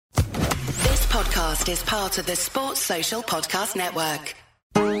podcast is part of the Sports Social Podcast Network.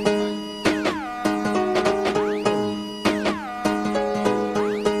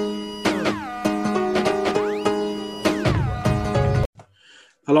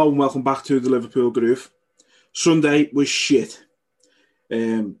 Hello and welcome back to the Liverpool Groove. Sunday was shit.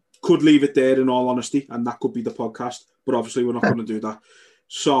 Could leave it there in all honesty, and that could be the podcast, but obviously we're not going to do that.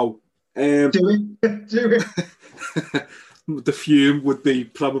 So, do it. The fume would be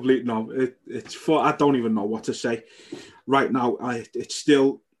probably it's for I don't even know what to say right now. It's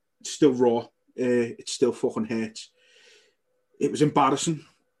still raw. It still fucking hurts. It was embarrassing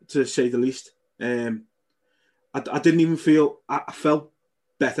to say the least. I didn't even feel. I felt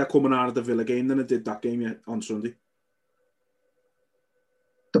better coming out of the Villa game than I did that game on Sunday.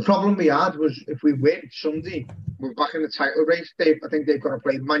 The problem we had was if we win Sunday, we're back in the title race. I think they've got to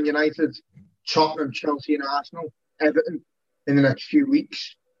play Man United, Tottenham, Chelsea, and Arsenal, Everton in the next few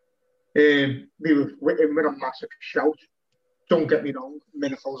weeks. We were with a massive shout. Don't get me wrong,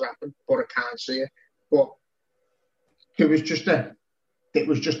 miracles happen, but I can't see it. But it was just a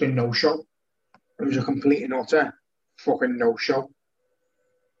no-show. It was a complete and utter fucking no-show.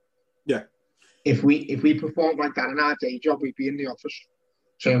 Yeah. If we performed like that in our day job, we'd be in the office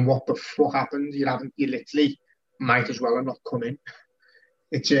saying, "What the fuck happened? You literally might as well have not come in."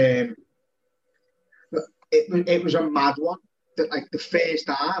 It was a mad one. That like the first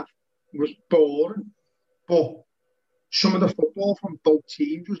half was boring, but some of the football from both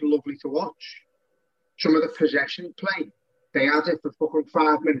teams was lovely to watch. Some of the possession play, they had it for fucking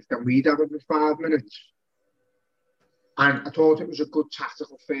 5 minutes, then we'd have it for 5 minutes. And I thought it was a good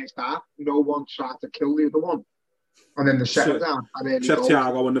tactical first half. No one tried to kill the other one. And then the second half, except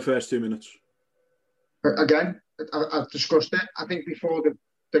Thiago in the first 2 minutes. But again, I've discussed it. I think before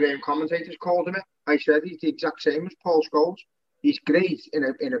the game commentators called him it, I said he's the exact same as Paul Scholes. He's great in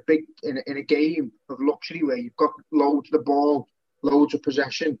a game of luxury where you've got loads of the ball, loads of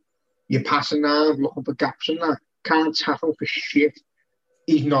possession. You're passing around, looking for gaps in that. Can't tackle for shit.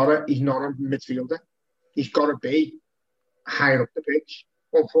 He's not a midfielder. He's got to be higher up the pitch.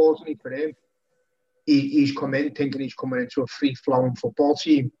 Unfortunately for him, he's come in thinking he's coming into a free-flowing football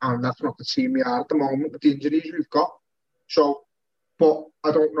team, and that's not the team we are at the moment with the injuries we've got. So, but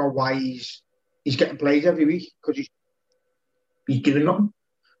I don't know why he's getting played every week, because he's doing nothing,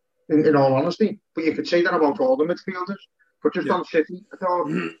 in all honesty. But you could say that about all the midfielders. But just on City, I thought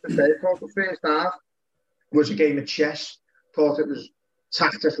the first half was a game of chess. Thought it was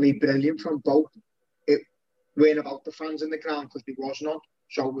tactically brilliant from both. It weren't about the fans in the ground because there was none.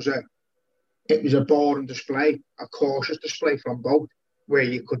 So it was a boring display, a cautious display from both, where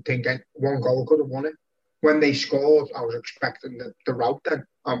you could think one goal could have won it. When they scored, I was expecting the rout then,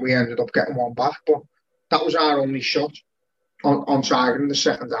 and we ended up getting one back. But that was our only shot on target in the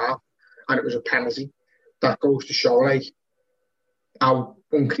second half, and it was a penalty. That goes to show how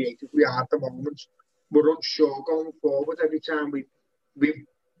uncreative we are at the moment. We're unsure going forward. Every time we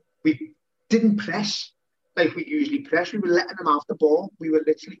didn't press like we usually press, we were letting them have the ball. We were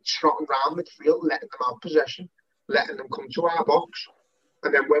literally trotting around midfield, letting them have possession, letting them come to our box,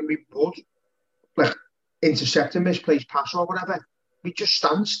 and then when we would intercept a misplaced pass or whatever, we just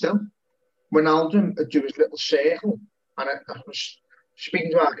stand still. Ronaldo would do his little circle, and I was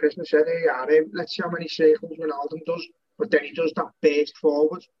speaking to our Chris and said, "Hey, let's see how many circles Ronaldo does." But then he does that burst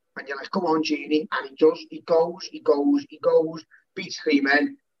forward, and you're like, "Go on, Genie," and he does. He goes, beats three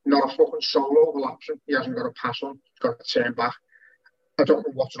men, not a fucking soul overlaps him. He hasn't got a pass on. He's got to turn back. I don't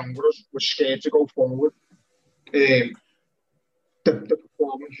know what's wrong with us. We're scared to go forward. The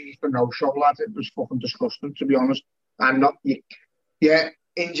performance was just a no-show, lad. It was fucking disgusting, to be honest. And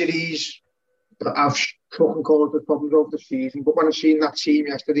injuries have fucking caused the problems over the season. But when I seen that team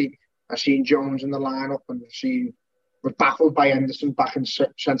yesterday, I seen Jones in the lineup, and was baffled by Henderson back in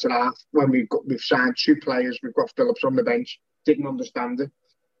centre half when we've signed two players. We've got Phillips on the bench. Didn't understand it.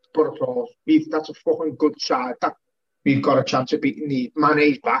 But of course, that's a fucking good side. That we've got a chance of beating the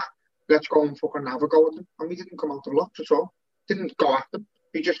Mane's back. Let's go and fucking have a go at them. And we didn't come out the blocks at all. Didn't go at them.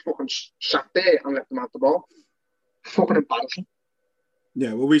 We just fucking sat there and let them have the ball. Fucking embarrassing.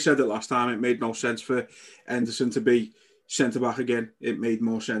 Yeah, well, we said it last time. It made no sense for Henderson to be centre-back again. It made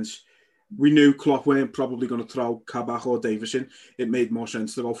more sense. We knew Klopp weren't probably going to throw Kabak or Davis in. It made more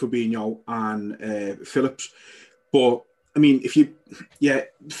sense to go Fabinho and Phillips. But, I mean,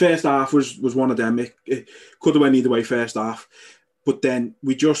 first half was one of them. It could have went either way first half. But then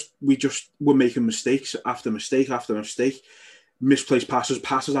we just were making mistakes after mistake after mistake. Misplaced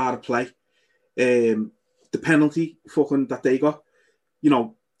passes out of play. The penalty fucking that they got,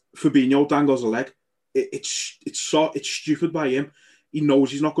 Fabinho dangles a leg. It's stupid by him. He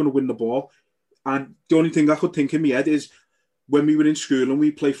knows he's not going to win the ball. And the only thing I could think in my head is when we were in school and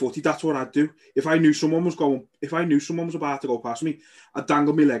we play footy, that's what I'd do. If I knew someone was about to go past me, I'd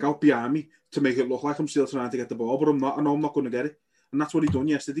dangle my leg out behind me to make it look like I'm still trying to get the ball, but I'm not. I know I'm not going to get it. And that's what he done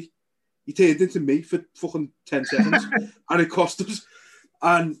yesterday. He turned into me for fucking 10 seconds and it cost us.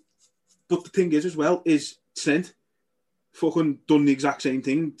 But the thing is as well, is Trent fucking done the exact same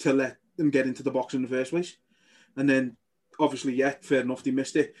thing to let them get into the box in the first place. And then, obviously, yeah, fair enough, they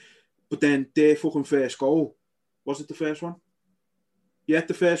missed it. But then their fucking first goal, was it the first one? Yeah,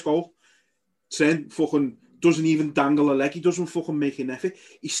 the first goal. Trent fucking doesn't even dangle a leg. He doesn't fucking make an effort.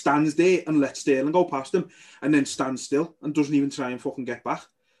 He stands there and lets Sterling go past him and then stands still and doesn't even try and fucking get back.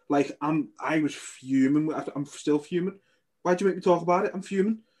 Like, I was fuming. I'm still fuming. Why'd you make me talk about it? I'm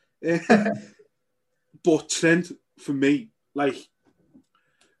fuming. But Trent, for me, like,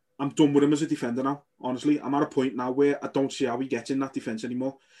 I'm done with him as a defender now. Honestly, I'm at a point now where I don't see how he gets in that defence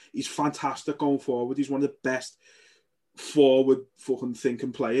anymore. He's fantastic going forward. He's one of the best forward fucking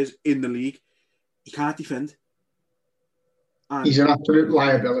thinking players in the league. He can't defend. And he's an absolute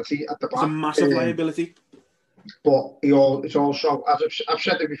liability at the back. He's a massive liability. But it's also, as I've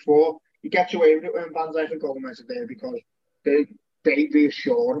said it before, he gets away with it when Van Dijk and Gomez are there because they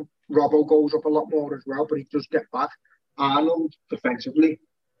reassure him. Robbo goes up a lot more as well, but he does get back. Arnold, defensively,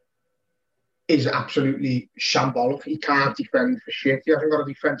 is absolutely shambolic. He can't defend for shit. He hasn't got a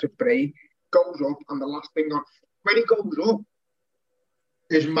defensive brain. Goes up, and the last thing when he goes up,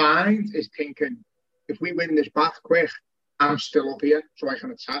 his mind is thinking, if we win this back quick, I'm still up here, so I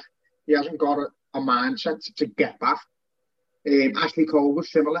can attack. He hasn't got a mindset to get back. Ashley Cole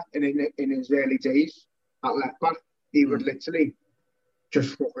was similar in his early days at left back. He would literally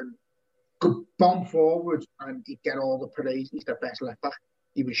just fucking bomb forward and he'd get all the praise. He's the best left back.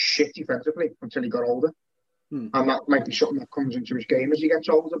 He was shit defensively until he got older. And that might be something that comes into his game as he gets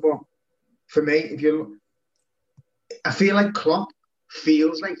older. But for me, I feel like Klopp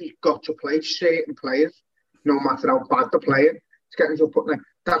feels like he's got to play certain players, no matter how bad the player. It's getting to a point like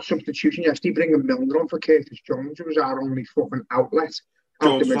that substitution yesterday, bringing Milner on for Curtis Jones, who was our only fucking outlet.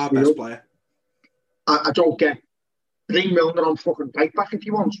 Jones, our best player. I don't get. Bring Milner on fucking right back if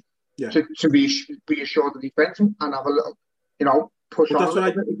you want. Yeah. To reassure the defence and have a little, push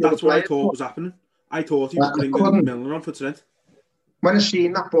on. That's what I thought was happening. I thought he was bringing Milner on for Trent. When I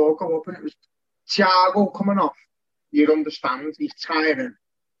seen that ball go up and it was Thiago coming off, you'd understand he's tiring.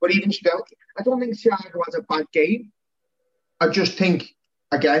 But even still, I don't think Thiago has a bad game. I just think,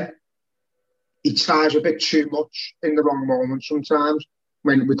 again, he tries a bit too much in the wrong moment sometimes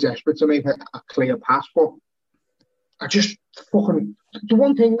when we're desperate to make a clear pass. But I just fucking... The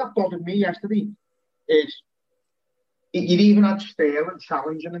one thing that bothered me yesterday is you'd even had Sterling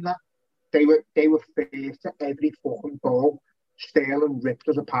challenging in that. They were fair to every fucking ball. Sterling ripped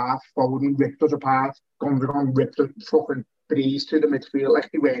us apart. Foden ripped us apart. Gundogan ripped us fucking breeze to the midfield like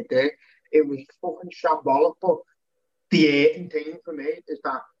they weren't there. It was fucking shambolic. But the hating thing for me is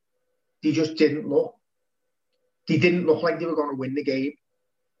that they just didn't look. They didn't look like they were going to win the game.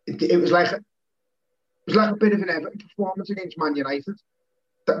 It was like a bit of an Everton performance against Man United,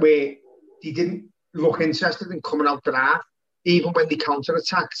 that where they didn't look interested in coming out to that. Even when they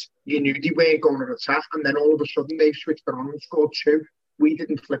counter-attacked, you knew they weren't going to attack, and then all of a sudden they switched it on and scored two. We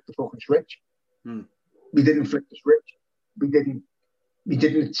didn't flip the fucking switch. We didn't flip the switch. We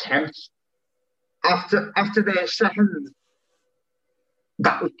didn't attempt. After their second,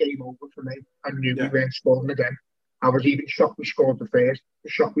 that was game over for me. I knew we weren't scoring again. I was even shocked we scored the first. I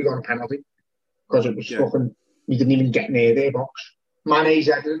was shocked we got a penalty because it was fucking. We didn't even get near their box. Mane's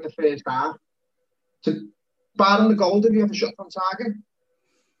headed in the first half. Barring the goal, did he have a shot on target?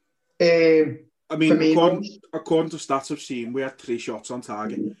 I mean, according to stats I've seen, we had 3 shots on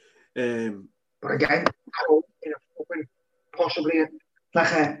target. But again, I hope in a fucking possibly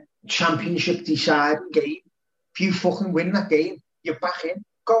like a championship deciding game. If you fucking win that game, you're back in.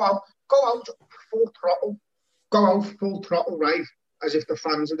 Go out full throttle. Go out full throttle, right? As if the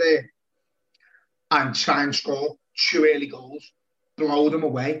fans are there. And try and score 2 early goals. Blow them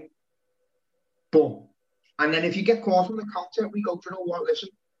away. Boom. And then if you get caught on the counter, we go, do you know what, listen,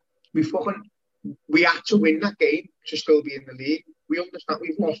 we had to win that game to still be in the league. We understand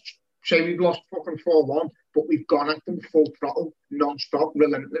we've lost fucking 4-1, but we've gone at them full throttle, non-stop,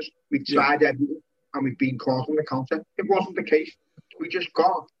 relentless. We've tried everything and we've been caught on the counter. It wasn't the case. We just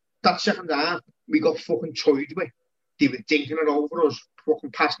got that second half, we got fucking toyed with. They were dinking it over us,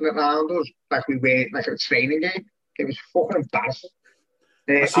 fucking passing it around us like we were like a training game. It was fucking embarrassing.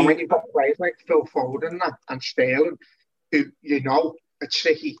 And when you've got players like Phil Foden and Sterling, who, are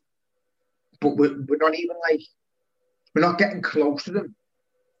tricky, but we're not even like, we're not getting close to them.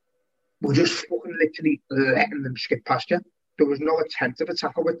 we're just fucking literally letting them skip past you. There was no attempt of a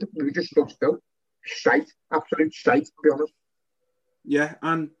tackle with them. We were just stood still. Shite. Absolute shite, to be honest. Yeah,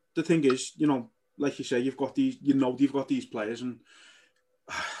 and the thing is, like you say, you've got these players, and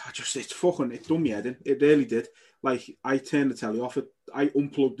it done me head in. It really did. Like, I turned the telly off. I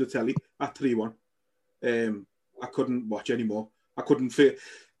unplugged the telly at 3-1. I couldn't watch anymore. I couldn't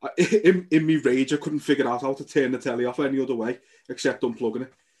in my rage, I couldn't figure out how to turn the telly off any other way except unplugging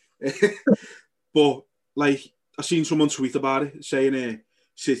it. But, like, I seen someone tweet about it, saying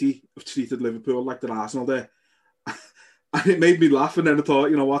City have treated Liverpool like they're Arsenal there. And it made me laugh, and then I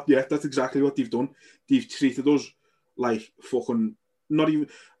thought, you know what, yeah, that's exactly what they've done. They've treated us like fucking, not even,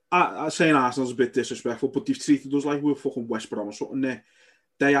 saying Arsenal's a bit disrespectful, but they've treated us like we were fucking West Brom or something there.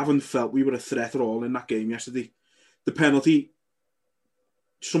 They haven't felt we were a threat at all in that game yesterday. The penalty,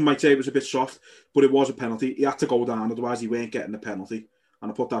 some might say it was a bit soft, but it was a penalty. He had to go down, otherwise he weren't getting the penalty.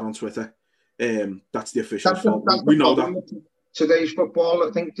 And I put that on Twitter. That's the official fault. We know that. Today's football,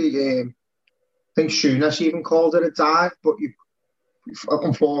 I think Souness even called it a dive, but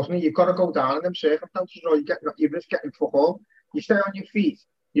unfortunately, you've got to go down in them circumstances, or you're just getting fuck all. You stay on your feet,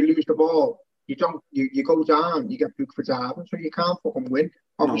 you lose the ball, you go down, you get booked for diving, so you can't fucking win.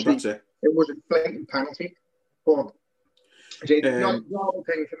 Obviously, it was a blatant penalty, but the whole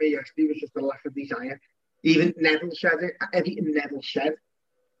thing for me yesterday was just the lack of desire. Even Neville said it. Everything Neville said,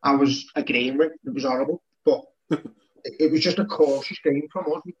 I was agreeing with. It was horrible, but it was just a cautious game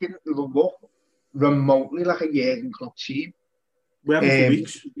from us. We didn't look remotely like a Jurgen Klopp team. We haven't for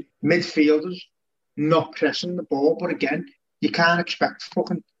weeks. Midfielders not pressing the ball, but again, you can't expect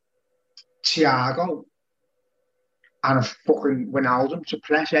fucking Thiago and a fucking Wijnaldum to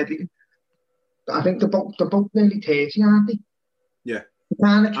press everything. I think they're both nearly 30, aren't they? Yeah. You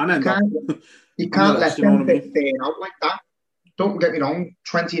can't let them burn out like that. Don't get me wrong,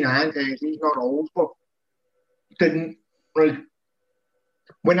 29, 30, he's not old, but didn't, like,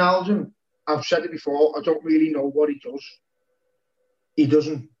 Wijnaldum, I've said it before, I don't really know what he does. He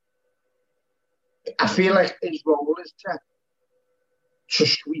doesn't. I feel like his role is to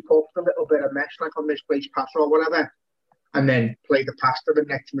sweep up a little bit of mess, like a misplaced pass or whatever, and then play the pass to the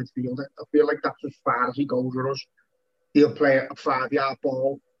next midfielder. I feel like that's as far as he goes with us. He'll play a 5-yard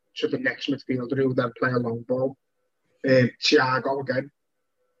ball to the next midfielder, who'll then play a long ball. Thiago again,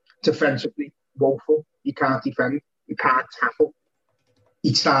 defensively woeful. He can't defend. He can't tackle.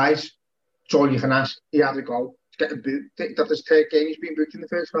 He tries. It's all you can ask. He had a goal. He's getting booked. That this third game he's been booked in the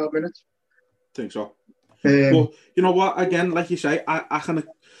first 12 minutes. I think so. But you know what? Again, like you say, I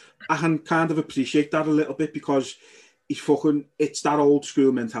can kind of appreciate that a little bit, because it's that old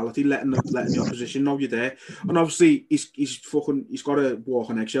school mentality, letting the opposition know you're there. And obviously he's got to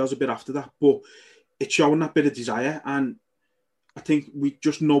walk on eggshells a bit after that, but it's showing that bit of desire, and I think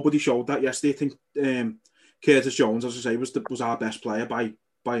nobody showed that yesterday. I think Curtis Jones, as I say, was our best player by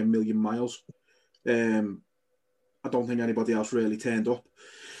a million miles. I don't think anybody else really turned up.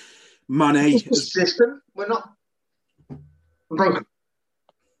 Mane, it's the system. We're not.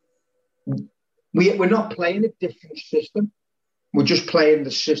 We're not playing a different system. We're just playing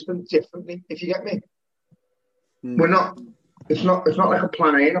the system differently. If you get me, we're not. It's not like a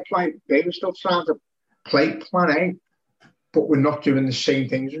plan A and a plan B. We're still trying to play plan A, but we're not doing the same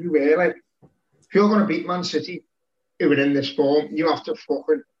things as we were. Like, if you're going to beat Man City, who are in this form, you have to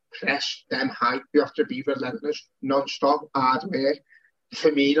fucking press them high. You have to be relentless, non-stop, hard work.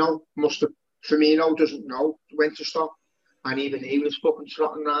 Firmino doesn't know when to stop, and even he was fucking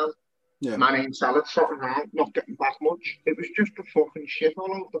trotting around. Yeah. Mane and Salah trotting around, not getting back much. It was just a fucking shit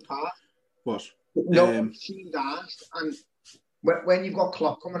all over the park. Was. No one seemed asked, and when you've got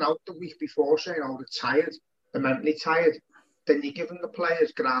Klopp coming out the week before saying, "Oh, they're tired, they're mentally tired," then you're giving the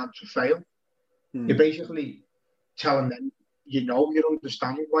players ground to fail. You're basically telling them, you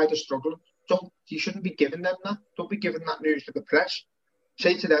understand why they're struggling. You shouldn't be giving them that. Don't be giving that news to the press.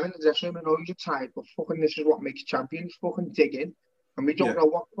 Say to them in the dressing room, I know you're tired, but fucking this is what makes champions. Fucking dig in. And we don't know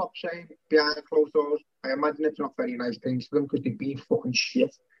what Klopp's saying behind closed doors. I imagine it's not very nice things to them, because they've been fucking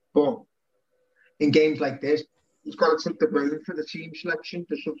shit. But in games like this, he's got to take the blame for the team selection,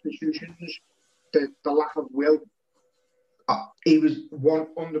 the substitutions, the lack of will. He was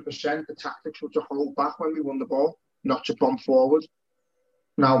 100%. The tactics were to hold back when we won the ball, not to bomb forward.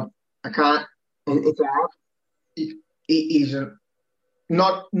 Now, I can't. It's hard. He's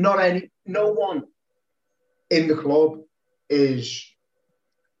no one in the club is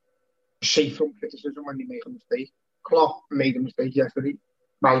safe from criticism when they make a mistake. Klopp made a mistake yesterday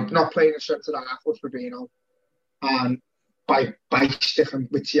by not playing a centre half with Fabinho, and by sticking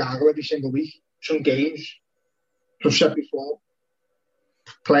with Thiago every single week. Some games, I've said before,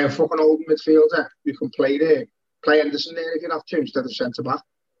 Play a fucking old midfielder who can play there. Play Anderson there if you have to instead of centre back,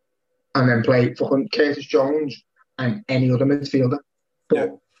 and then play fucking Curtis Jones and any other midfielder.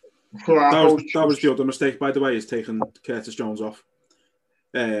 But that was the other mistake, by the way, is taking Curtis Jones off.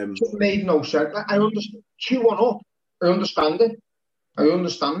 It made no sense. I understand 2-1 up. I understand it. I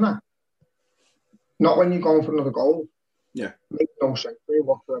understand that. Not when you're going for another goal. Yeah, it makes no sense for you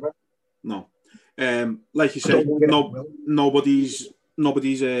whatsoever. No, like you say, nobody's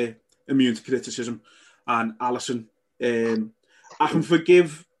immune to criticism, and Alisson, I can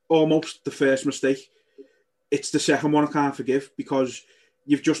forgive almost the first mistake. It's the second one I can't forgive because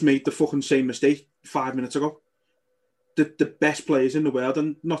you've just made the fucking same mistake 5 minutes ago. The best players in the world,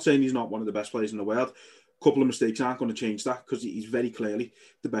 and not saying he's not one of the best players in the world, a couple of mistakes aren't going to change that because he's very clearly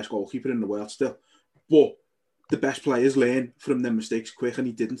the best goalkeeper in the world still. But the best players learn from their mistakes quick, and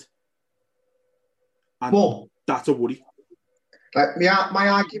he didn't. And that's a worry. Like my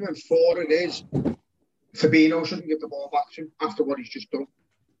argument for it is Fabinho shouldn't give the ball back to him after what he's just done.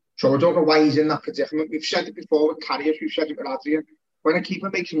 So I don't know why he's in that predicament. We've said it before with Carriers, we've said it with Adrian. When a keeper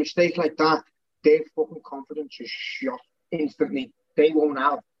makes a mistake like that, their fucking confidence is shot instantly. They won't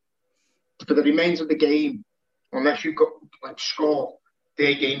have. For the remains of the game, unless you go score,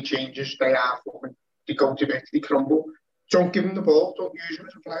 their game changes. They are fucking, they go to bed, they crumble. Don't give him the ball. Don't use him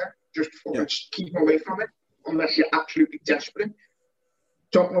as a player. Just fucking keep him away from it, unless you're absolutely desperate.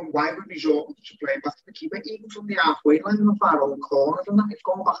 Don't know why we're resorting to playing back to the keeper, even from the halfway line of our own corners, and that it's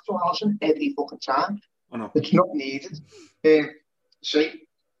going back to Alisson every fucking time. I know. It's not needed.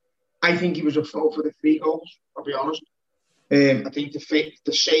 I think he was a fault for the 3 goals, I'll be honest. I think the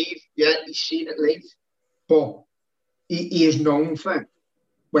save, he's seen it late, but he is known for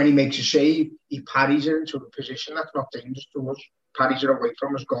when he makes a save, he parries it into a position that's not dangerous to us. Parries it away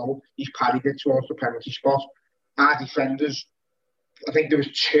from his goal. He's parried it towards the penalty spot. Our defenders, I think there was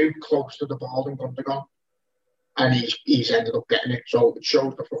 2 close to the ball in Gundogan, and he's ended up getting it. So it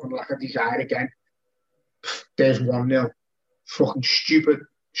shows the fucking lack of desire again. There's 1-0. Fucking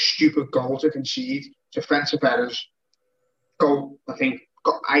stupid goal to concede. Defensive errors. Goal,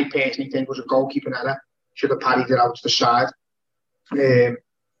 I personally think was a goalkeeping error. Should have parried it out to the side. The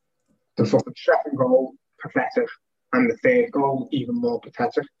fucking second goal, pathetic. And the third goal, even more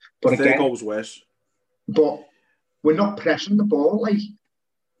pathetic. But the third goal was worse. But we're not pressing the ball. Like,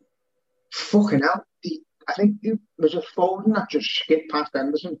 fucking hell. I think it was a Foden that just skipped past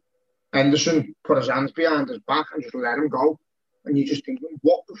Henderson. Henderson put his hands behind his back and just let him go. And you just think,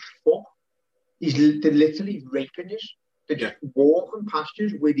 what the fuck? They're literally raping you. They're just walking past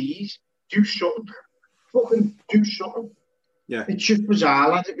you with ease. Do something. Fucking do something. Yeah. It's just bizarre,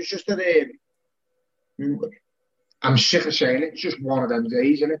 lads. It was just that... I'm sick of saying it. It's just one of them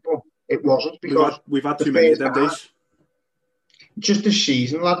days, isn't it? But it wasn't because... We've had too many of them days. Just this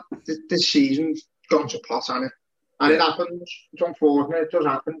season, lad. This season's gone to pot, hasn't it? And it happens. It's unfortunate. It does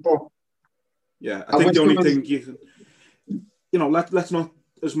happen, but... Yeah, I think the only thing you can... let's not,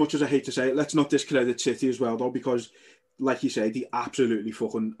 as much as I hate to say it, let's not discredit City as well, though, because, like you say, they absolutely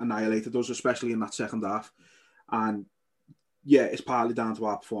fucking annihilated us, especially in that second half. And, yeah, it's partly down to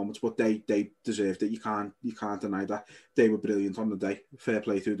our performance, but they deserved it. You can't deny that. They were brilliant on the day. Fair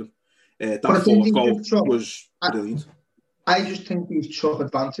play to them. That fourth goal was brilliant. I just think we've took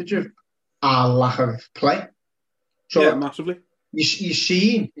advantage of our lack of play. So yeah, massively. You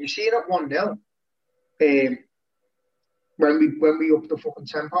seen it 1-0. When we upped the fucking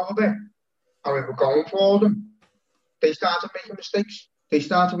tempo a bit and we were going for them, they started making mistakes. They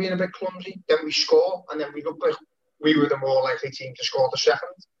started being a bit clumsy. Then we score, and then we looked like we were the more likely team to score the second.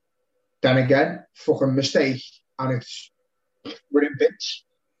 Then again, fucking mistake, and we're in bits.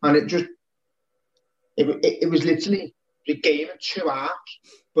 And it was literally the game in 2 halves.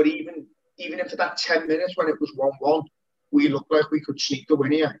 But even for that 10 minutes when it was 1-1, we looked like we could sneak the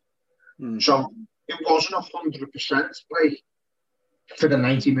win here. So it wasn't 100% like for the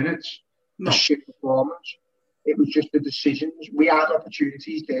 90 minutes. No. A shit performance. It was just the decisions. We had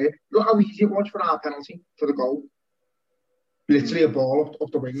opportunities there. Look how easy it was for our penalty for the goal. Literally a ball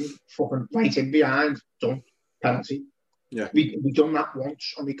up the wing, fucking right in behind, done, penalty. Yeah. We done that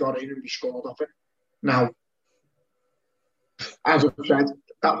once and we got in and we scored off it. Now, as I said,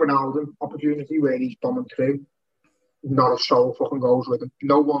 that Ronaldo opportunity where he's bombing through, not a soul fucking goes with him.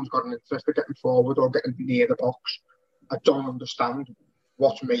 No one's got an interest in getting forward or getting near the box. I don't understand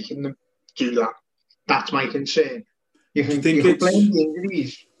what's making them do that. That's my concern. You can blame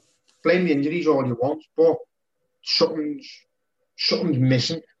the injuries all you want, but something's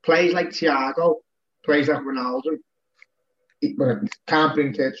missing. Players like Thiago, players like Ronaldo, can't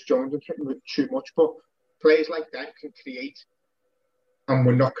bring Curtis Jones into it too much, but players like that can create. and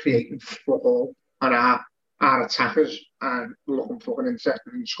we're not creating football, and our attackers aren't looking fucking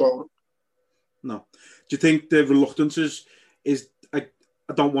interested in scoring. No. Do you think the reluctance is I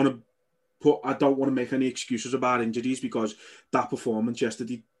don't want to make any excuses about injuries, because that performance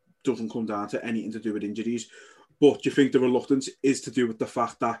yesterday doesn't come down to anything to do with injuries. But do you think the reluctance is to do with the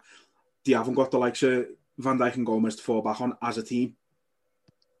fact that they haven't got the likes of Van Dijk and Gomez to fall back on as a team?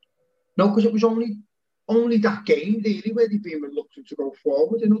 No, because it was only that game really where they've been reluctant to go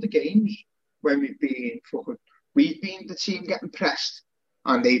forward. In other games, when we've been the team getting pressed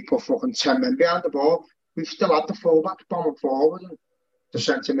and they put fucking 10 men behind the ball, we've still had the fullbacks bombing forward and the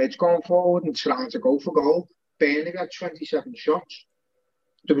centre mids going forward and trying to go for goal. Burnley had 27 shots.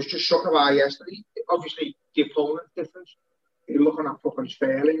 There was just something about yesterday. Obviously, the opponent's difference. You're looking at fucking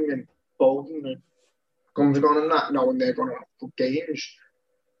Sterling and Bolden and Gundogan and that, knowing they're going to have good games.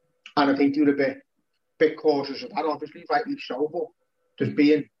 And I think they were a bit cautious of that, obviously, rightly so, but there's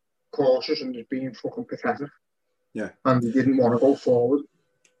being cautious and there's being fucking pathetic. Yeah. And they didn't want to go forward.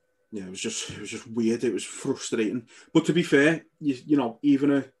 Yeah, it was just weird. It was frustrating. But to be fair, you know,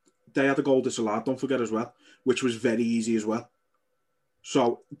 even they had a goal disallowed, don't forget as well, which was very easy as well.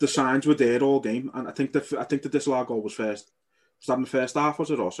 So the signs were there all game, and I think the disallowed goal was first. Was that in the first half, was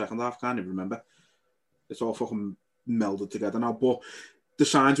it, or second half? Can't even remember. It's all fucking melded together now. But the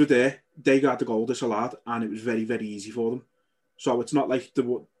signs were there. They got the goal disallowed, and it was very, very easy for them. So it's not like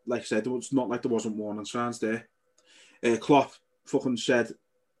like I said, it's not like there wasn't warning signs there. Klopp fucking said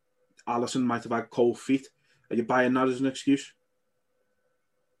Alisson might have had cold feet. Are you buying that as an excuse?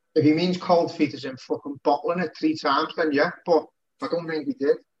 If he means cold feet as in fucking bottling it 3 times, then yeah, but I don't think he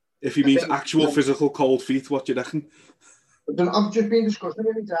did. If he means actual physical cold feet, what do you reckon? I've just been discussing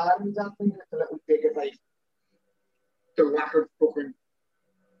with my dad thinking it's a little dig at like the lack of fucking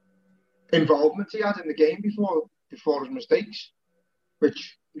involvement he had in the game before his mistakes,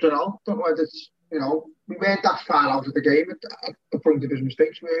 which I don't know whether it's, you know, we weren't that far out of the game at the point of his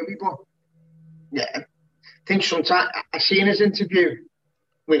mistakes, were we? But yeah, I think sometimes I seen his interview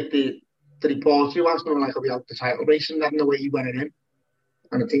with the reporter who asked him like about the title race and that and the way he went in.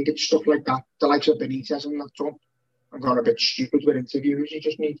 And I think it's stuff like that. The likes of Benitez and that done. I've gone a bit stupid with interviews. He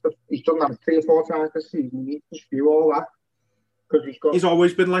just needs to. He's done that 3 or 4 times this season. He needs to spew all that. He's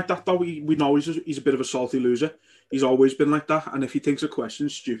always been like that, though. We know he's a bit of a salty loser. He's always been like that. And if he thinks a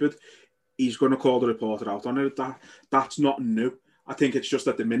question's stupid, he's going to call the reporter out on it. That's not new. I think it's just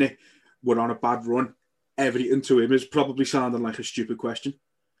at the minute we're on a bad run. Everything to him is probably sounding like a stupid question.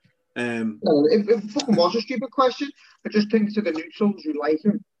 It fucking was a stupid question. I just think to the neutrals who like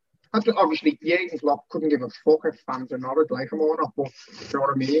him, obviously Jürgen Klopp couldn't give a fuck if fans are not like him or not, but you know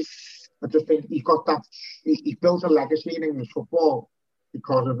what I mean? I just think he's got that, he's built a legacy in English football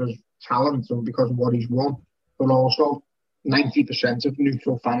because of his talent and because of what he's won, but also 90% of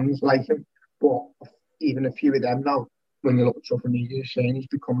neutral fans like him, but even a few of them now, when you look at social media, saying he's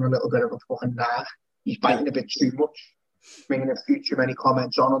becoming a little bit of a fucking nag. He's biting a bit too much, making a few too many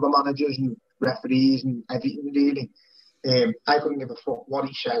comments on other managers and referees and everything really. I couldn't give a fuck what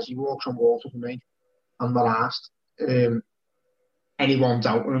he says. He walks on water for me. I'm the last. Anyone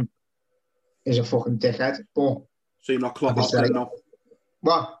doubting him is a fucking dickhead. But so you're not Klopp out then now?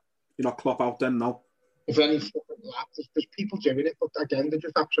 What? You're not Klopp out then now? If any fucking lap, there's people doing it, but again, they're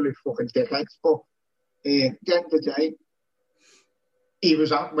just absolute fucking dickheads. But at the end of the day, he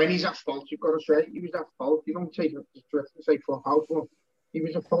was out. When he's at fault, you've got to say he was at fault. You don't take it to drift and say fuck out, but he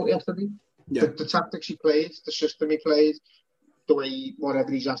was at fault yesterday. Yeah. The tactics he played, the system he played, the way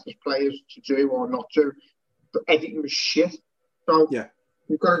whatever he's asked his players to do or not to, but everything was shit. So yeah,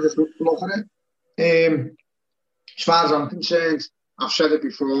 you've got to just look at it. As far as I'm concerned, I've said it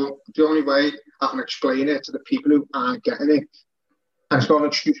before, the only way I can explain it to the people who aren't getting it, and it's not an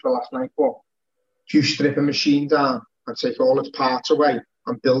excuse for last night, but if you strip a machine down and take all its parts away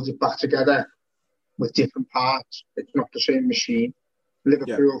and build it back together with different parts, it's not the same machine.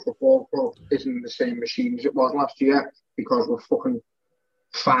 Liverpool Football Club isn't the same machine as it was last year because we're fucking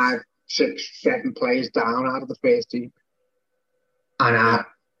 5, 6, 7 players down out of the first team. And our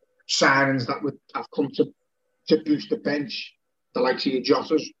signings that have come to boost the bench, the likes of your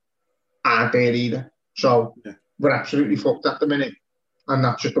Jotters, aren't there either. So we're absolutely fucked at the minute. And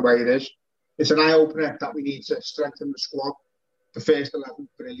that's just the way it is. It's an eye-opener that we need to strengthen the squad. The first 11,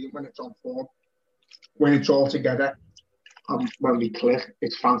 brilliant when it's on form. When it's all together, when we click,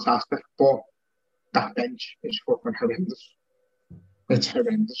 it's fantastic. But that bench is fucking horrendous. It's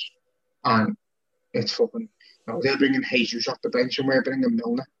horrendous. And it's fucking... You know, they're bringing Jesus off the bench and we're bringing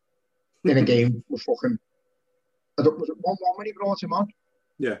Milner in a game with fucking... Was it 1-1 when he brought him on?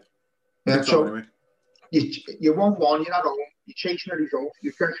 Yeah. So you 1-1, you're at home, You're chasing a result.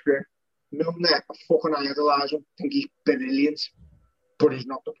 You're desperate. Milner, a fucking idolise him. Think he's brilliant. But he's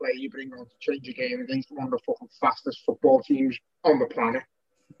not the player you bring on to change a game against one of the fucking fastest football teams on the planet.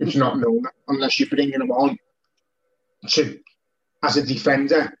 It's not Milner, unless you're bringing him on as a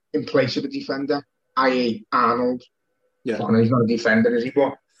defender in place of a defender, i.e. Arnold. Yeah. Fucking, he's not a defender, is he?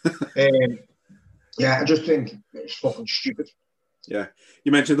 But yeah, I just think it's fucking stupid. Yeah.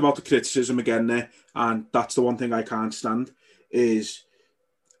 You mentioned about the criticism again there, and that's the one thing I can't stand is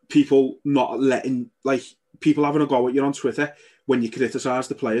people not letting, like, people having a go at you on Twitter when you criticise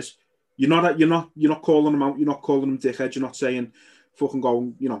the players. You're not calling them out, you're not calling them dickheads, you're not saying fucking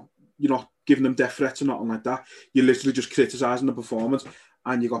going, you know, you're not giving them death threats or nothing like that. You're literally just criticising the performance,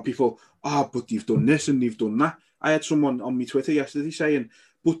 and you got people, but they've done this and they've done that. I had someone on my Twitter yesterday saying,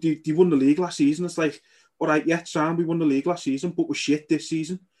 but they won the league last season. It's like, all right, yeah, Sam, we won the league last season, but we're shit this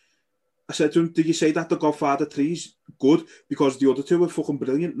season. I said to him, did you say that the Godfather 3's good because the other two were fucking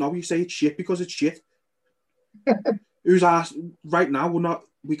brilliant? No, you say it's shit because it's shit. Who's asked right now?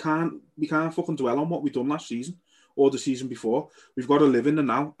 We can't fucking dwell on what we done last season or the season before. We've got to live in the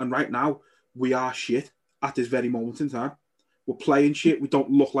now, and right now we are shit at this very moment in time. We're playing shit. We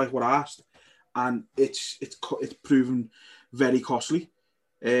don't look like we're asked, and it's proven very costly.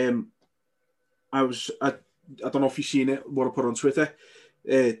 I don't know if you've seen it, what I put on Twitter.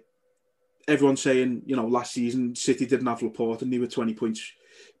 Everyone's saying, you know, last season City didn't have Laporte and they were 20 points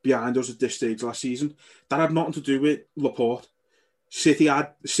behind us at this stage last season. That had nothing to do with Laporte. City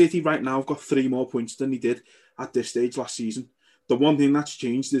right now have got 3 more points than they did at this stage last season. The one thing that's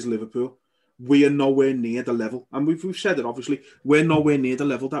changed is Liverpool. We are nowhere near the level, and we've said it obviously, we're nowhere near the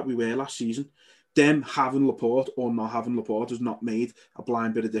level that we were last season. Them having Laporte or not having Laporte has not made a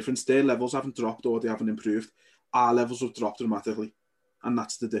blind bit of difference. Their levels haven't dropped or they haven't improved. Our levels have dropped dramatically, and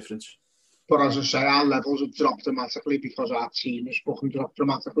that's the difference. But as I say, our levels have dropped dramatically because our team has fucking dropped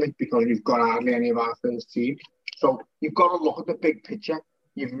dramatically because we've got hardly any of our first team. So you've got to look at the big picture.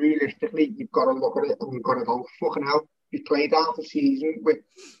 You've got to look at it and you've got to go, fucking hell, we played half the season with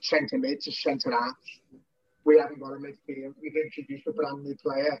centre mid to centre halves. We haven't got a midfield. We've introduced a brand new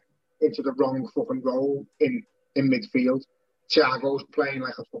player into the wrong fucking role in midfield. Thiago's playing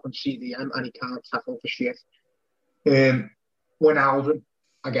like a fucking CDM and he can't tackle for shit. Wijnaldum,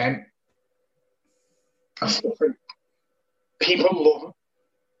 again, people love him,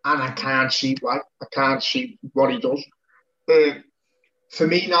 and I can't see why. I can't see what he does. For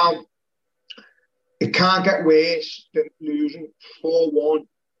me now, it can't get worse than losing 4-1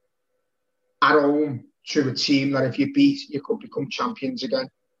 at home to a team that if you beat, you could become champions again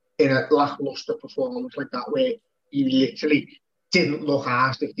in a lacklustre performance like that, where you literally didn't look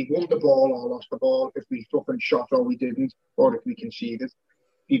asked if they won the ball or lost the ball, if we fucking shot or we didn't, or if we conceded.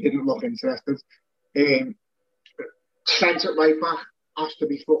 He didn't look interested. Trent at right back has to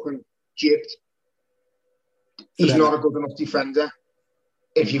be fucking jibbed. He's not a good enough defender.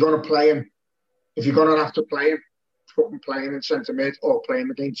 If you're going to play him, if you're going to have to play him, fucking play him in centre mid or play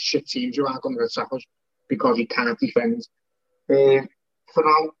him against shit teams who aren't going to attack us because he can't defend. For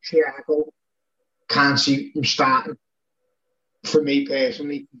now, Thiago, can't see him starting. For me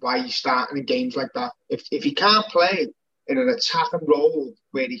personally, why he's starting in games like that. If he can't play in an attacking role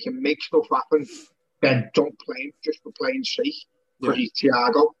where he can make stuff happen, then don't play him just for playing sake. Because he's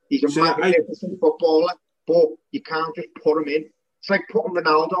Thiago. He's a magnificent footballer, but you can't just put him in. It's like putting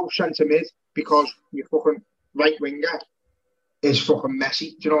Ronaldo centre mid because your fucking right winger is fucking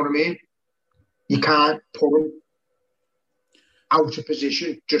messy. Do you know what I mean? You can't put him out of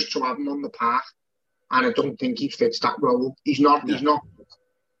position just to have him on the path. And I don't think he fits that role. He's not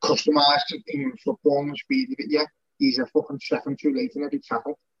customised to England football and the speed of it yet. He's a fucking second too late in every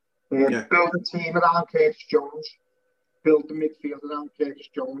tackle. Build a team around Curtis Jones. Build the midfield around Curtis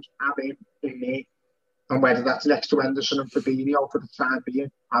Jones. Have him in there. And whether that's next to Henderson and Fabinho for the time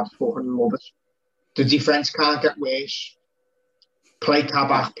being, I'd fucking love it. The defence can't get worse. Play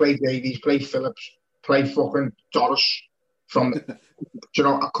Kabak, play Davies, play Phillips, play fucking Doris from...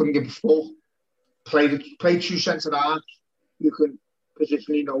 I couldn't give a fuck. Play 2 centre halves. You can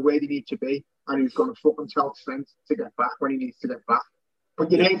positionally know where they need to be, and who's going to fucking tell Trent to get back when he needs to get back.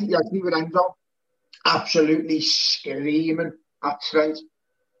 But you need with Enzo absolutely screaming at Trent,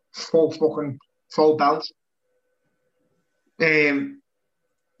 full belt.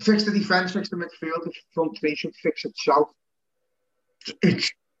 Fix the defence, fix the midfield. The front three should fix itself.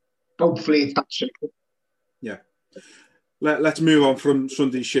 Hopefully it's that simple. Yeah. Let's move on from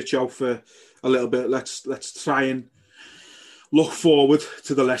Sunday's shit show for a little bit. Let's try and look forward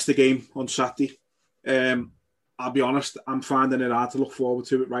to the Leicester game on Saturday. I'll be honest, I'm finding it hard to look forward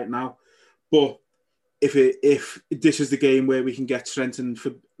to it right now. But if this is the game where we can get Trent and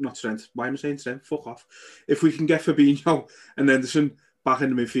not Trent, why am I saying Trent? Fuck off. If we can get Fabinho and Henderson back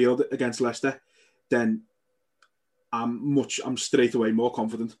in the midfield against Leicester, then I'm straight away more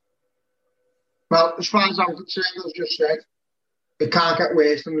confident. Well, as far as I'm concerned, as just said, it can't get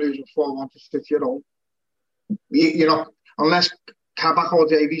worse than losing 4-1 to City at home. You know, unless Kabak or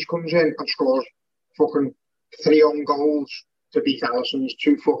Davies comes in and scores fucking 3 own goals to beat Alisson's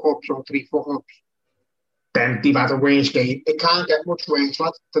 2 fuck-ups or 3 fuck-ups, then they've had a worse game. It can't get much worse,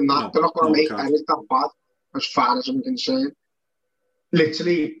 lad, than that. They're not going to make errors that bad, as far as I'm concerned.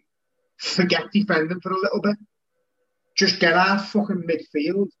 Literally, forget defending for a little bit. Just get our fucking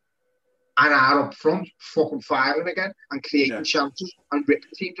midfield and our up front fucking firing again and creating chances and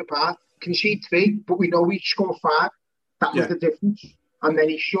ripping teams apart. Concede 3, but we know we score 5. That was the difference. And then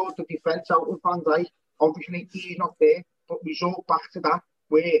he showed the defence out with Van Dijk. Obviously, he's not there, but we resort back to that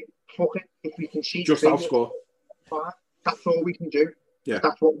where fucking if we concede just 3, outscore. That's all we can do. Yeah.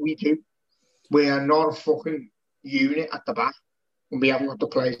 That's what we do. We are not a fucking unit at the back, and we haven't got the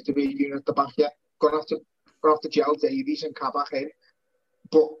players to be a unit at the back yet. Gonna have to gel Davies and Kabak in,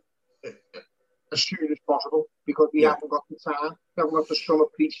 but as soon as possible, because we haven't got the time. We haven't got the summer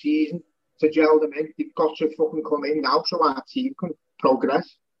pre-season to gel them in. They've got to fucking come in now so our team can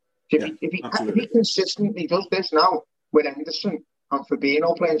progress. If he consistently does this now with Henderson and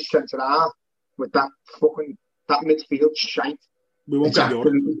Fabinho playing centre half with that midfield shite, we won't get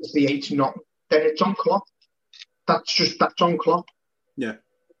Europe. Creates nothing. Then it's on Klopp. That's on Klopp. Yeah.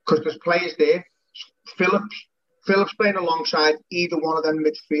 Because there's players there. Phillips playing alongside either one of them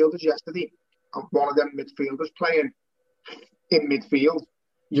midfielders yesterday, and one of them midfielders playing in midfield.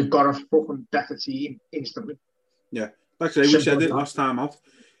 You've got a fucking better team instantly. Yeah. Like I say, we said it last time out.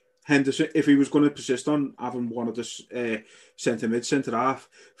 Henderson, if he was going to persist on having one of the centre half,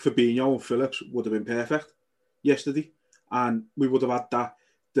 Fabinho and Phillips would have been perfect yesterday, and we would have had that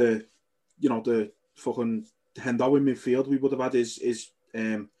the fucking Hendo in midfield. We would have had his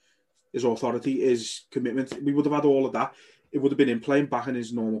authority, his commitment. We would have had all of that. It would have been him playing back in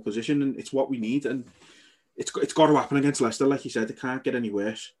his normal position, and it's what we need. And it's got to happen against Leicester, like you said. It can't get any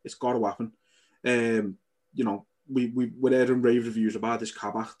worse. It's got to happen. We're hearing rave reviews about this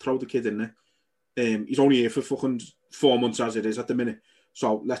Kabak. Throw the kid in there. He's only here for fucking 4 months as it is at the minute.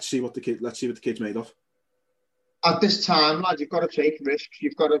 So let's see what the kid's made of. At this time, lad, you've got to take risks.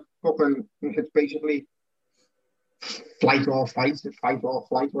 You've got to fucking. It's basically fight or flight,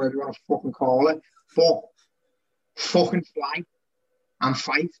 whatever you want to fucking call it. But fucking fly and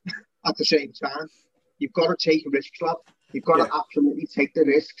fight at the same time. You've got to take risks, lad. You've got to absolutely take the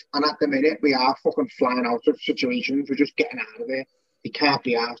risks. And at the minute, we are fucking flying out of situations. We're just getting out of there. They can't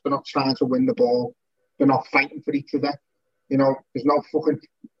be asked. They're not trying to win the ball. They're not fighting for each other. You know, there's no fucking...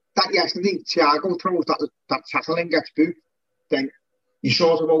 That yesterday, Thiago throws that tackle and gets booed. Then you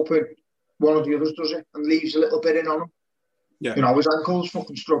sort of open, one of the others does it and leaves a little bit in on him. Yeah. You know, his ankle's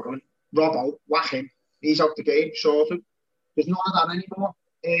fucking struggling. Robbo, whack him. He's out the game, sorted. There's none of that anymore.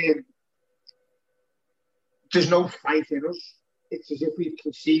 There's no fight in us. It's as if we've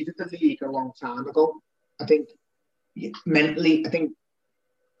conceded the league a long time ago. I think mentally,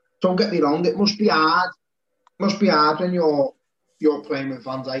 don't get me wrong, it must be hard. It must be hard when you're playing with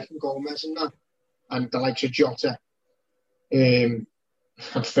Van Dijk and Gomez and that, and the likes of Jota, and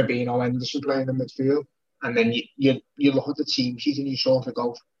Fabinho, Henderson playing in midfield, and then you look at the team sheet and you sort of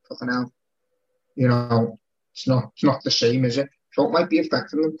go, fucking hell, you know, it's not the same, is it? So it might be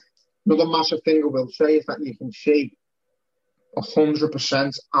affecting them. Another massive thing I will say is that you can see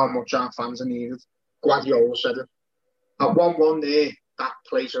 100% how much our fans are needed. Guardiola said it. At 1-1 there, that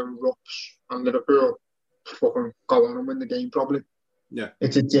place erupts and Liverpool fucking go on and win the game probably. Yeah.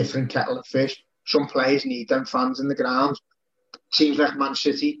 It's a different kettle of fish. Some players need them fans in the ground. Teams like Man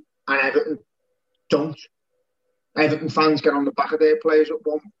City and Everton don't. Everton fans get on the back of their players at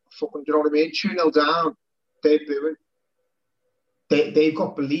one fucking, do you know what I mean? 2-0 down, they're booing. They've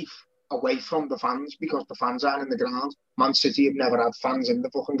got belief away from the fans because the fans aren't in the ground. Man City have never had fans in the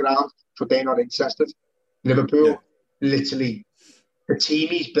fucking ground, so they're not interested. Liverpool, literally, the team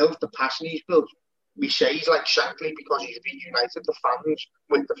he's built, the passion he's built, we say he's like Shankly because he's reunited the fans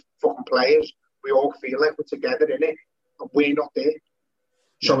with the fucking players. We all feel like we're together in it, and we're not there.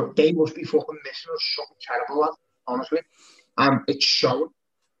 So they must be fucking missing us something terrible, lad, honestly. And it's showing.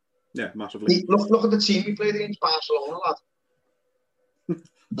 Yeah, massively. Look at the team we played against Barcelona, lad.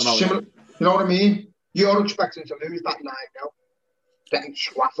 Similar, you know what I mean? You're expecting to lose that 9-0, getting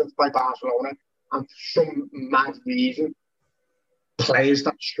swatted by Barcelona, and for some mad reason, players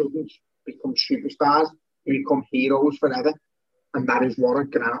that shouldn't become superstars, become heroes forever, and that is what a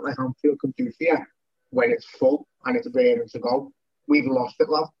ground like Anfield can do for you. when it's full and it's ready to go. We've lost it,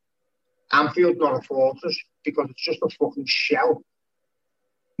 lad. Anfield's not a fortress because it's just a fucking shell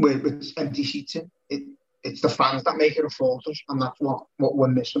with empty seats in. It's the fans that make it a fortress, and that's what we're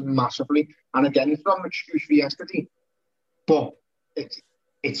missing massively. And again, it's not an excuse for yesterday, but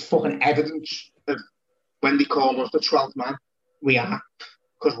it's fucking evidence of when they call us the 12th man, we are,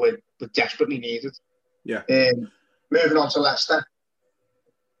 because we're desperately needed. Yeah. Moving on to Leicester,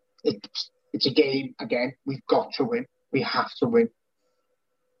 it's a game, again, we've got to win. We have to win.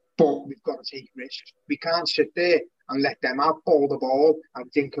 But we've got to take risks. We can't sit there and let them have all the ball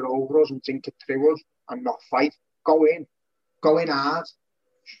and dink it over us and dink it through us and not fight. Go in hard.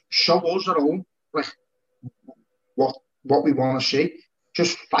 Show us our own, like, what we want to see.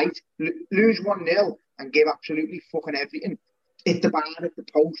 Just fight. Lose 1-0 and give absolutely fucking everything. Hit the bar, hit the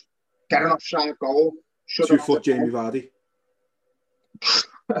post, get an offside goal. 2-foot Jamie Vardy.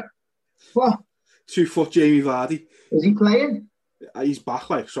 What? 2-foot Jamie Vardy. Is he playing? He's back,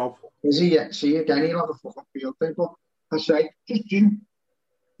 like, so. Is he? Yeah. See, again, he'll have a fucking field day, but I say, just do.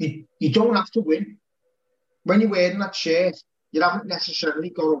 You don't have to win. When you're wearing that shirt, you haven't necessarily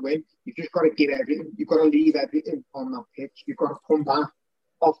got to win. You've just got to give everything. You've got to leave everything on that pitch. You've got to come back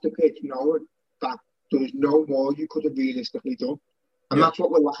off the pitch knowing that there's no more you could have realistically done. And that's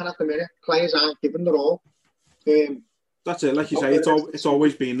what we're looking at the minute. Players aren't giving their all. That's it. Like you say, it's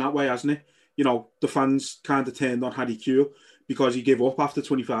always been that way, hasn't it? You know, the fans kind of turned on Harry Kewell because he gave up after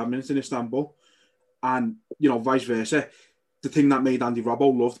 25 minutes in Istanbul. And, you know, vice versa. The thing that made Andy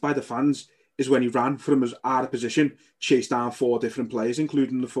Robbo loved by the fans is when he ran from his out of position, chased down 4 different players,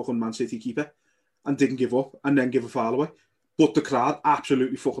 including the fucking Man City keeper, and didn't give up and then give a foul away. But the crowd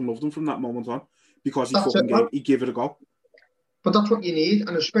absolutely fucking loved him from that moment on because he gave it a go. But that's what you need,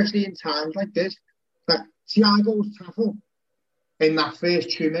 and especially in times like this, that Thiago's tackle in that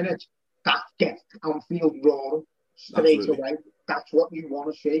first 2 minutes, that gets Anfield roaring straight away. That's what you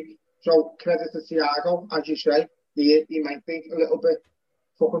want to see. So credit to Thiago, as you say, he might be a little bit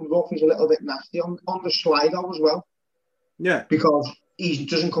fucking rough, he's a little bit nasty on the Slido as well. Yeah. Because he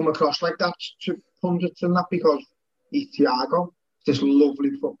doesn't come across like that to pundits and that, because he's Thiago, this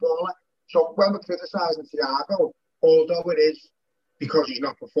lovely footballer. So when we're criticising Thiago, although it is because he's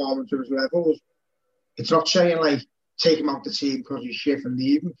not performing to his levels, it's not saying like take him out the team because he's shit and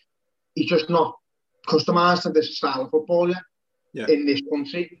leave him. He's just not customised to this style of football yet. Yeah. In this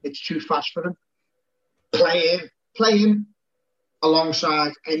country, it's too fast for him. Play him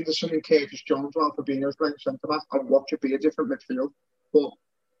alongside Henderson and Curtis Jones while Fabinho's playing centre back, and watch it be a different midfield. But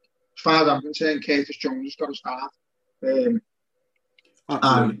as far as I'm concerned, Curtis Jones has got to start.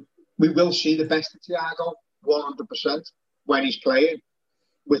 And we will see the best of Thiago 100% when he's playing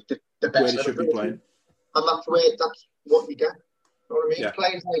with the best. Where he should be playing. And that's what you get. You know what I mean? Yeah.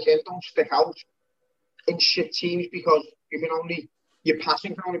 Players like him don't stick out in shit teams because your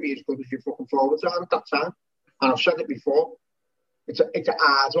passing can only be as good as your fucking forwards are at that time. And I've said it before. It's a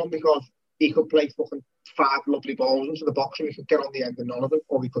hard one because he could play fucking 5 lovely balls into the box and we could get on the end of none of them,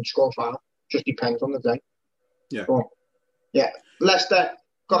 or we could score 5. Just depends on the day. Yeah. But, yeah. Leicester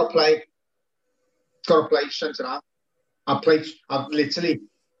got to play centre half. I'd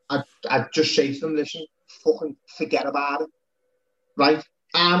just say to them, listen, fucking forget about it. Right?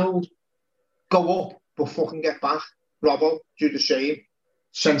 Arnold, go up, but fucking get back. Robbo, do the same.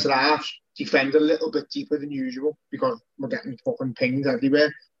 Centre halves, defend a little bit deeper than usual because we're getting fucking pinged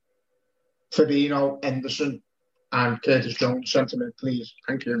everywhere. Fabinho, Henderson, and Curtis Jones, centre mid, please.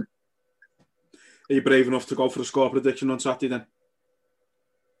 Thank you. Are you brave enough to go for the score prediction on Saturday then?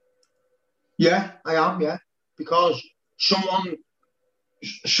 Yeah, I am, yeah. Because someone's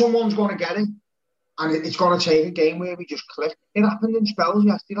going to get it. And it's going to take a game where we just click. It happened in spells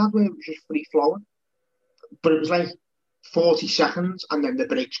yesterday, where it was just free-flowing. But it was like 40 seconds and then the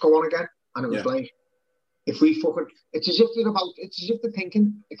brakes go on again. And it was like, if we fucking... It's as if they're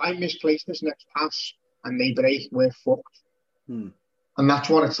thinking, if I misplace this next pass and they break, we're fucked. And that's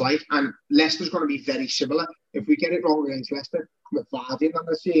what it's like. And Leicester's going to be very similar. If we get it wrong against Leicester, with Vardy and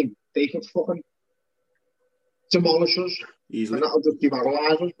the team, they could fucking demolish us. Easily. And that'll just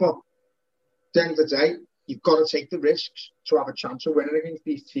demoralise us. But at the end of the day, you've got to take the risks to have a chance of winning against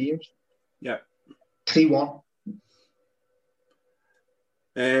these teams. Yeah. 3-1.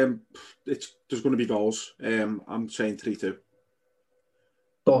 There's going to be goals. I'm saying 3-2.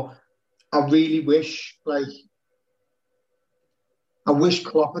 But I really wish,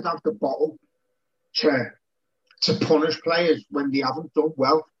 Klopp would have the bottle to punish players when they haven't done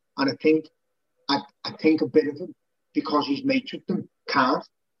well. And I think a bit of him, because he's mates with them, can't.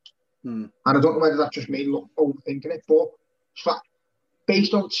 And I don't know whether that's just me overthinking it, but it's like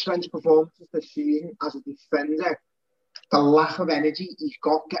based on Trent's performances this season as a defender, the lack of energy he's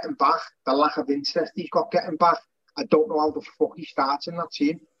got getting back, the lack of interest he's got getting back, I don't know how the fuck he starts in that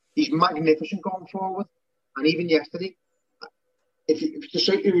team. He's magnificent going forward. And even yesterday, if to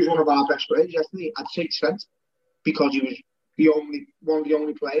say he was one of our best players yesterday, I'd say Trent, because he was one of the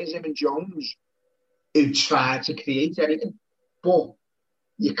only players, him and Jones, who tried to create anything. But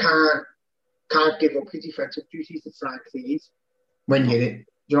you can't give up your defensive duties to try and create when you're it. Do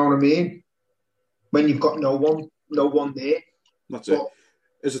you know what I mean? When you've got no one there. That's it.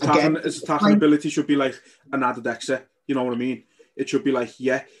 His attacking ability should be like an added extra. You know what I mean? It should be like,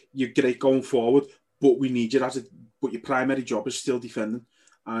 yeah, you're great going forward, but we need you but your primary job is still defending,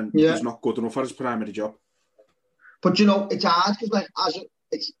 and he's not good enough for his primary job. But you know, it's hard because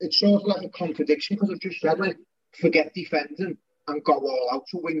it's sort of like a contradiction, because I've just said, like, forget defending and go all out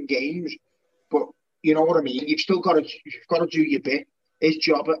to win games. But you know what I mean? You've got to do your bit. His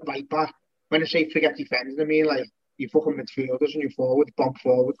job at right back. When I say forget defending, I mean like you fucking midfielders and you bomb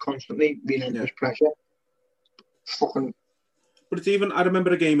forward constantly, being under pressure. Fucking. But it's even, I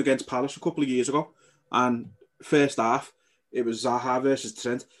remember a game against Palace a couple of years ago, and first half, it was Zaha versus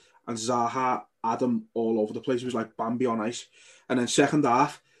Trent, and Zaha had him all over the place. It was like Bambi on ice. And then second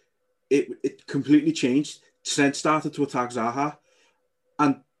half, it completely changed. Trent started to attack Zaha,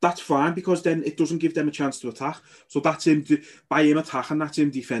 and that's fine, because then it doesn't give them a chance to attack. So that's him, by him attacking, that's him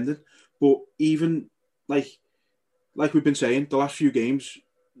defending. But even, like we've been saying, the last few games,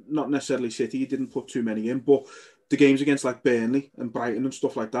 not necessarily City, he didn't put too many in, but the games against like Burnley and Brighton and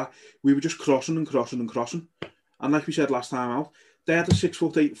stuff like that, we were just crossing. And like we said last time out, they had a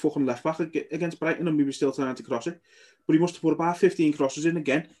 6'8" fucking left back against Brighton, and we were still trying to cross it. But he must have put about 15 crosses in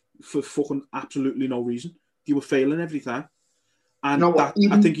again for fucking absolutely no reason. They were failing every time. And I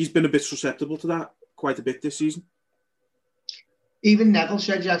think he's been a bit susceptible to that quite a bit this season. Even Neville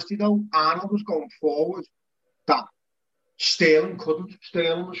said yesterday, though, Arnold was going forward, that Sterling couldn't.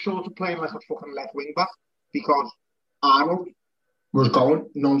 Sterling was sort of playing like a fucking left wing back, because Arnold was going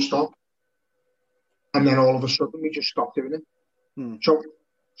non-stop, and then all of a sudden we just stopped doing it. So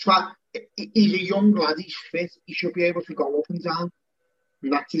he's a young lad, he's fit, he should be able to go up and down,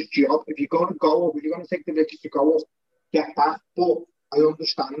 and that's his job. If you're going to go up, if you're going to take the risk to go up, get back. But I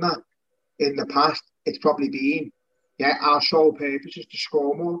understand that in the past it's probably been, our sole purpose is to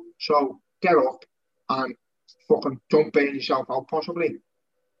score more, so get up and fucking don't burn yourself out possibly.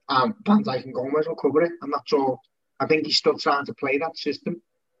 Van Dijk and Gomez will cover it, and that's all. I think he's still trying to play that system.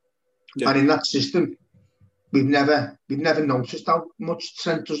 Yeah. And in that system, we've never noticed how much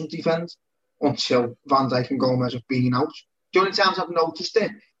Trent doesn't defend until Van Dijk and Gomez have been out. The only times I've noticed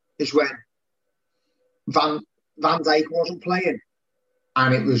it is when Van Dijk wasn't playing,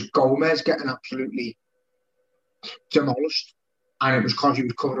 and it was Gomez getting absolutely demolished, and it was because he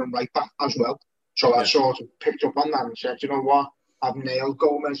was covering right back as well. So I sort of picked up on that and said, you know what, I've nailed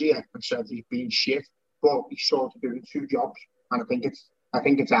Gomez here and said he's been shit, but he's sort of doing two jobs, and I think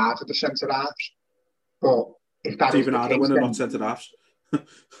it's hard for the centre halves. But if that it's is even harder when they're not centre halves.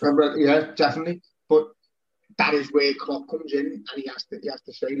 Yeah, definitely. But that is where Klopp comes in, and he has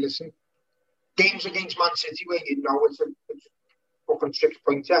to say, listen, games against Man City where you know it's a fucking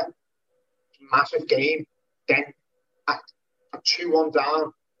 6-pointer, massive game, then at 2-1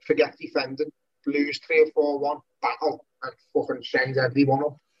 down, forget defending, lose 3 or 4-1, battle, and fucking send everyone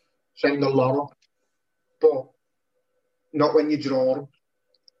up, send a lot up. But not when you draw them.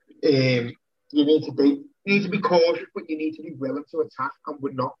 You need to be cautious, but you need to be willing to attack, and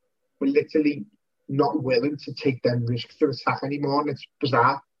we're literally not willing to take them risks to attack anymore, and it's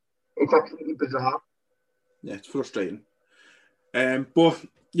bizarre. It's absolutely bizarre. Yeah, it's frustrating. But,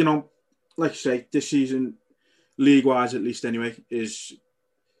 you know, like you say, this season, league-wise at least anyway, is,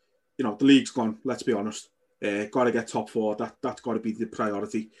 you know, the league's gone, let's be honest. Got to get top 4. That's got to be the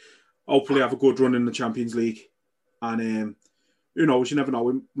priority. Hopefully have a good run in the Champions League. And who knows, you never know,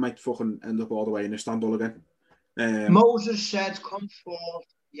 we might fucking end up all the way in Istanbul again. Moses said, come forth,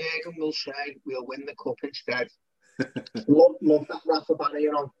 Jürgen will say, we'll win the cup instead. love that Rafa banner,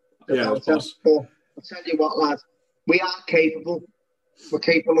 you know. Yeah, of course. But I'll tell you what, lad, we are capable. We're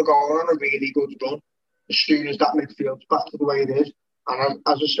capable of going on a really good run as soon as that midfield's back to the way it is. And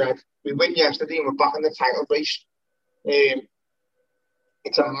as I said, we win yesterday and we're back in the title race.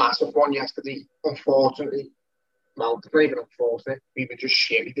 It's a massive one yesterday, unfortunately. Well, it's not even unfortunate. We were just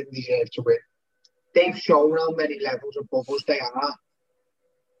shit. We didn't deserve to win. They've shown how many levels above us they are,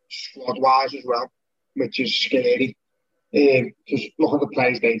 squad-wise as well, which is scary. Just look at the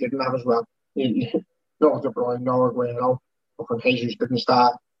players they didn't have as well. No De Bruyne, no Aguero, fucking Jesus didn't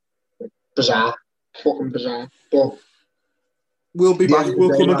start. Bizarre. Fucking bizarre. But We'll be back.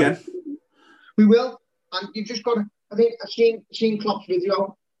 We'll come again. We will. And you've just got to... I think I've seen Klopp's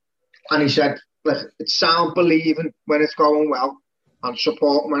video, and he said, like, it's sound believing when it's going well and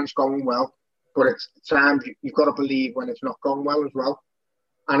support when it's going well, but it's times you've got to believe when it's not going well as well.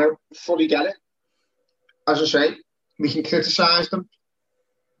 And I fully get it. As I say, we can criticise them.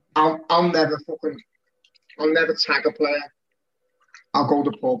 I'll never tag a player. I'll go to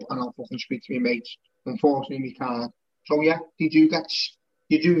the pub and I'll fucking speak to my mates. Unfortunately, we can't. So yeah, you do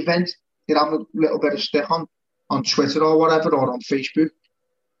vent. You have a little bit of stick on Twitter or whatever, or on Facebook.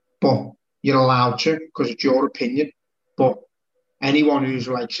 But you're allowed to, because it's your opinion. But anyone who's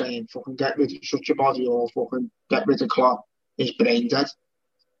like saying, fucking get rid of such a body, or fucking get rid of Klopp, is brain dead.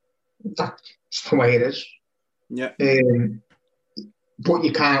 That's the way it is. Yeah. But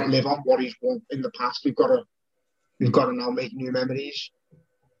you can't live on what he's won in the past. We've got to now make new memories.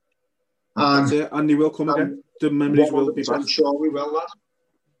 That's it, and he will come again. The memories will be back. I'm sure we will,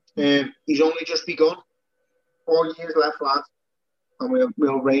 lad. He's only just begun. 4 years left, lad, and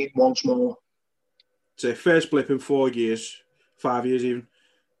we'll reign once more. It's a first blip in 4 years, 5 years even.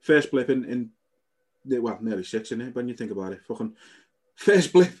 First blip in nearly 6, isn't it, when you think about it? Fucking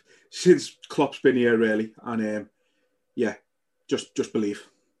first blip since Klopp's been here, really. And yeah, just believe.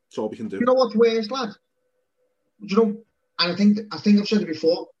 That's all we can do. You know what's worse, lad? You know, and I think I've said it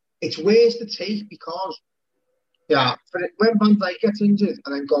before. It's worse to take because, yeah, when Van Dijk gets injured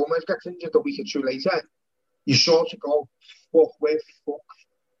and then Gomez gets injured a week or two later, you sort of go, fuck, we're fucked.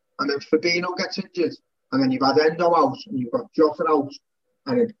 And then Fabinho gets injured, and then you've had Endo out, and you've got Jota out,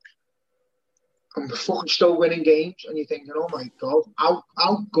 and we're fucking still winning games, and you're thinking, oh my God,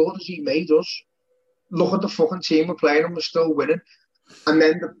 how good has he made us? Look at the fucking team we're playing, and we're still winning. And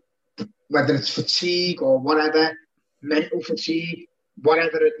then, whether it's fatigue or whatever, mental fatigue,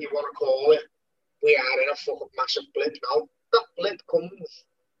 whatever you want to call it, we are in a fucking massive blip now. That blip comes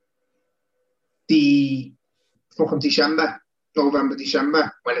the fucking November,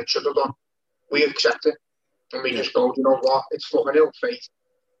 December, when it should have done. We accept it. And we just go, you know what, it's fucking ill fate.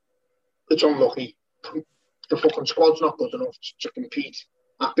 It's unlucky. The fucking squad's not good enough to compete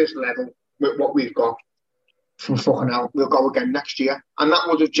at this level with what we've got. From fucking hell, we'll go again next year. And that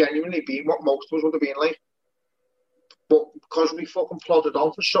would have genuinely been what most of us would have been like. But because we fucking plodded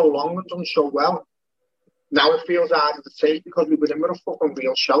on for so long and done so well, now it feels harder to take because we were in with a fucking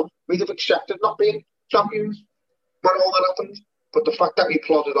real shout. We'd have accepted not being champions when all that happened. But the fact that we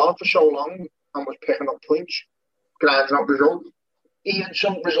plodded on for so long and was picking up points, grinding up results, even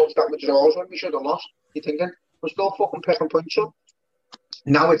some results that were draws when we should have lost, you're thinking, we're still fucking picking points up.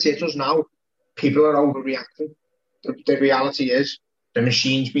 Now it's hit us now. People are overreacting. The reality is, the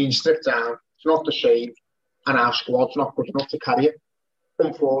machine's being stripped down. It's not the same. And our squad's not good enough to carry it.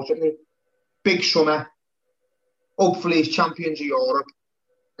 Unfortunately. Big summer. Hopefully it's champions of Europe.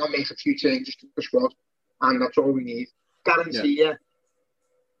 I'll make a few changes to the squad. And that's all we need. Guarantee you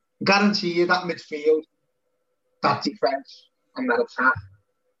that midfield, that defence, and that attack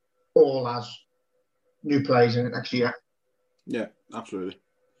all has new players in it next year. Yeah, absolutely.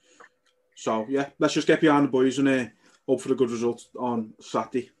 So, yeah, let's just get behind the boys and hope for a good result on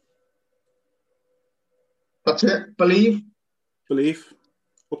Saturday. That's it. Believe.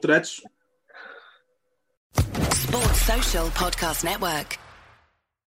 Up the Reds. Sports Social Podcast Network.